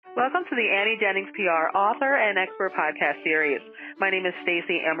Welcome to the Annie Jennings PR Author and Expert Podcast Series. My name is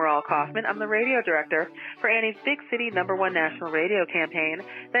Stacey Emerald Kaufman. I'm the radio director for Annie's Big City #1 national radio campaign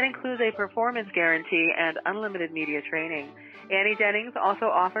that includes a performance guarantee and unlimited media training. Annie Jennings also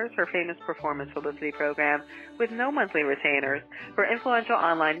offers her famous performance publicity program with no monthly retainers for influential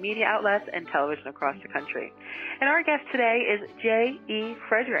online media outlets and television across the country. And our guest today is J.E.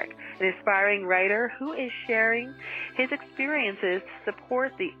 Frederick, an aspiring writer who is sharing his experiences to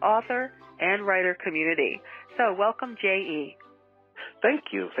support the author and writer community. So welcome, J.E.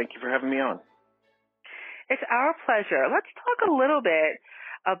 Thank you. Thank you for having me on. It's our pleasure. Let's talk a little bit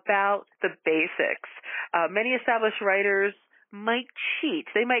about the basics. Many established writers might cheat.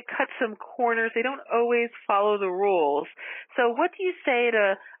 They might cut some corners. They don't always follow the rules. So what do you say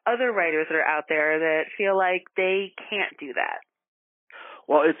to other writers that are out there that feel like they can't do that?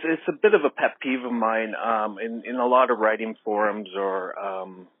 Well, it's a bit of a pet peeve of mine. In a lot of writing forums or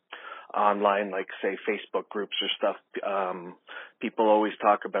online, like say Facebook groups or stuff, people always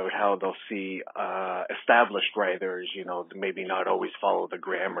talk about how they'll see established writers, maybe not always follow the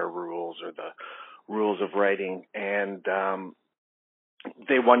grammar rules or the rules of writing, and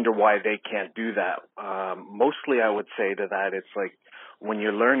they wonder why they can't do that. Mostly, I would say to that, it's like when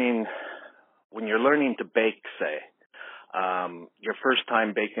you're learning to bake, say. Your first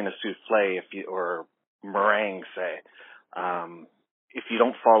time baking a souffle, or meringue, say, if you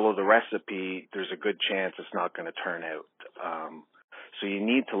don't follow the recipe, there's a good chance it's not going to turn out. So you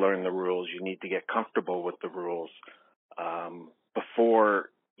need to learn the rules. You need to get comfortable with the rules before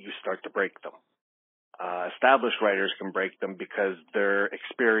you start to break them. Established writers can break them because they're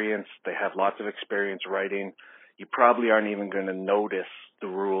experienced. They have lots of experience writing. You probably aren't even going to notice the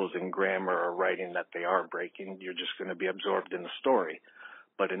rules in grammar or writing that they are breaking. You're just going to be absorbed in the story.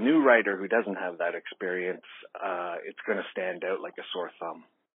 But a new writer who doesn't have that experience, it's going to stand out like a sore thumb.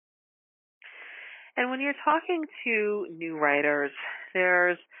 And when you're talking to new writers,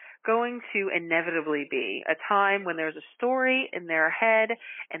 there's going to inevitably be a time when there's a story in their head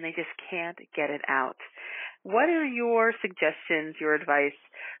and they just can't get it out. What are your suggestions, your advice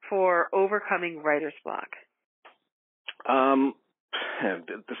for overcoming writer's block?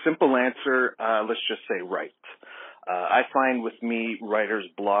 The simple answer, let's just say write. I find with me, writer's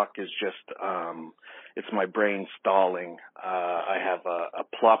block is just, it's my brain stalling. I have a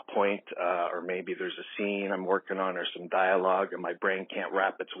plot point, or maybe there's a scene I'm working on or some dialogue and my brain can't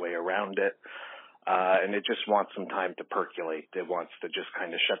wrap its way around it. And it just wants some time to percolate. It wants to just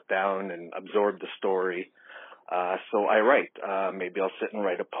kind of shut down and absorb the story. So I write. Maybe I'll sit and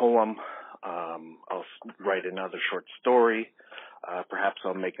write a poem. I'll write another short story. Perhaps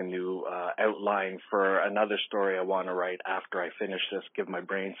I'll make a new outline for another story I want to write after I finish this, give my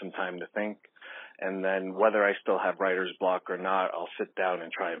brain some time to think. And then whether I still have writer's block or not, I'll sit down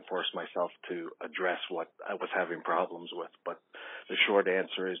and try and force myself to address what I was having problems with. But the short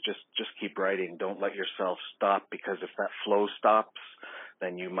answer is just keep writing. Don't let yourself stop, because if that flow stops,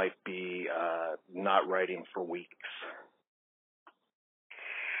 then you might be not writing for weeks.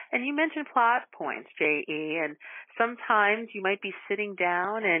 And you mentioned plot points, J.E., and sometimes you might be sitting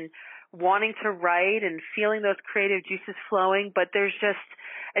down and wanting to write and feeling those creative juices flowing, but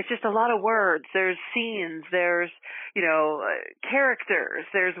it's just a lot of words. There's scenes, there's, characters,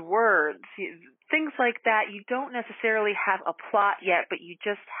 there's words, things like that. You don't necessarily have a plot yet, but you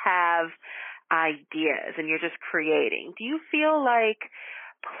just have ideas and you're just creating. Do you feel like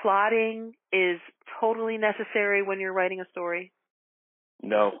plotting is totally necessary when you're writing a story?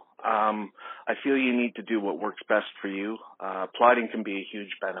 No. I feel you need to do what works best for you. Plotting can be a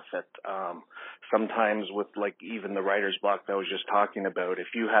huge benefit. Sometimes with even the writer's block that I was just talking about, if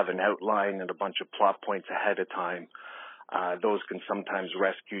you have an outline and a bunch of plot points ahead of time, those can sometimes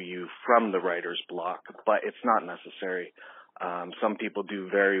rescue you from the writer's block, but it's not necessary. Some people do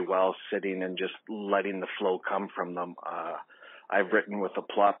very well sitting and just letting the flow come from them. I've written with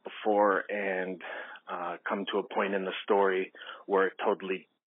a plot before and come to a point in the story where it totally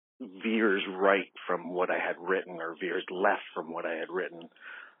veers right from what I had written or veers left from what I had written.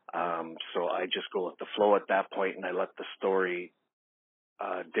 So I just go with the flow at that point and I let the story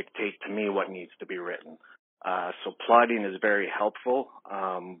dictate to me what needs to be written. So plotting is very helpful,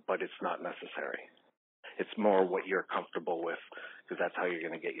 but it's not necessary. It's more what you're comfortable with, because that's how you're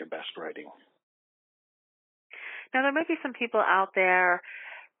going to get your best writing. Now, there might be some people out there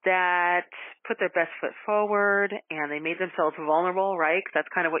that put their best foot forward and they made themselves vulnerable, right? 'Cause that's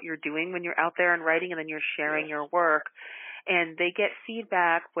kind of what you're doing when you're out there and writing, and then you're sharing your work. And they get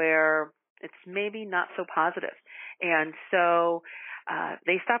feedback where it's maybe not so positive. And so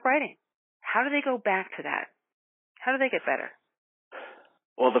they stop writing. How do they go back to that? How do they get better?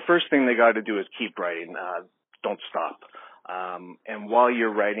 Well, the first thing they got to do is keep writing. Don't stop. And while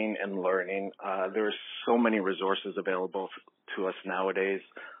you're writing and learning, there's so many resources available to us nowadays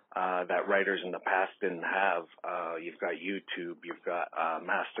that writers in the past didn't have. You've got YouTube, you've got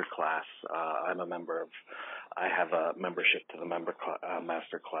Masterclass. I have a membership to the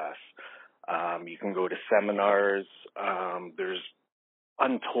Masterclass. You can go to seminars. There's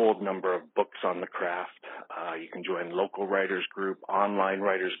untold number of books on the craft. You can join local writers group, online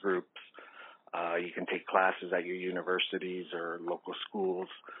writers groups. You can take classes at your universities or local schools.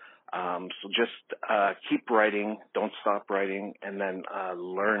 So just keep writing, don't stop writing, and then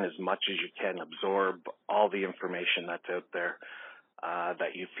learn as much as you can. Absorb all the information that's out there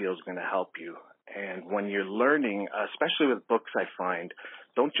that you feel is going to help you. And when you're learning, especially with books, I find,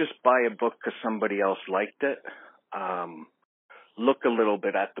 don't just buy a book because somebody else liked it. Look a little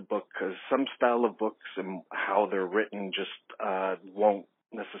bit at the book, because some style of books and how they're written just won't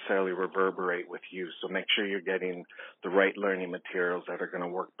necessarily reverberate with you. So make sure you're getting the right learning materials that are going to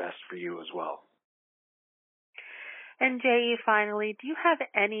work best for you as well. And J.E., finally, do you have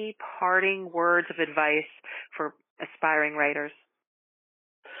any parting words of advice for aspiring writers?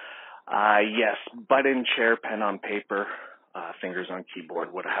 Yes, butt in chair, pen on paper, fingers on keyboard,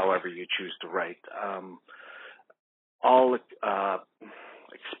 however you choose to write. All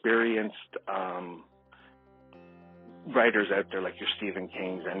experienced writers out there, like your Stephen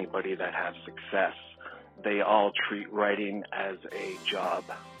Kings, anybody that have success, they all treat writing as a job.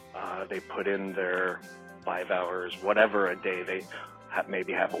 They put in their 5 hours, whatever a day. They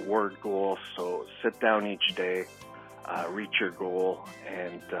maybe have a word goal, so sit down each day, reach your goal,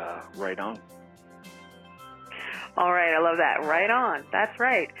 and write on. All right, I love that. Right on. That's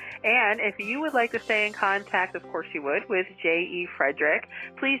right. And if you would like to stay in contact, of course you would, with J.E. Frederick,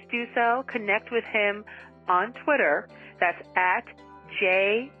 please do so. Connect with him on Twitter. That's at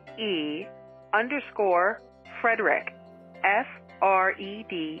J.E. _Frederick. Frederick.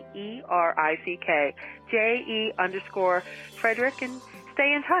 J.E. _Frederick. And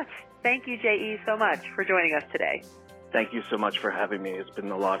stay in touch. Thank you, J.E., so much for joining us today. Thank you so much for having me. It's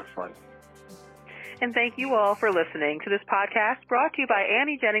been a lot of fun. And thank you all for listening to this podcast brought to you by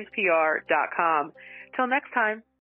AnnieJenningsPR.com. Till next time.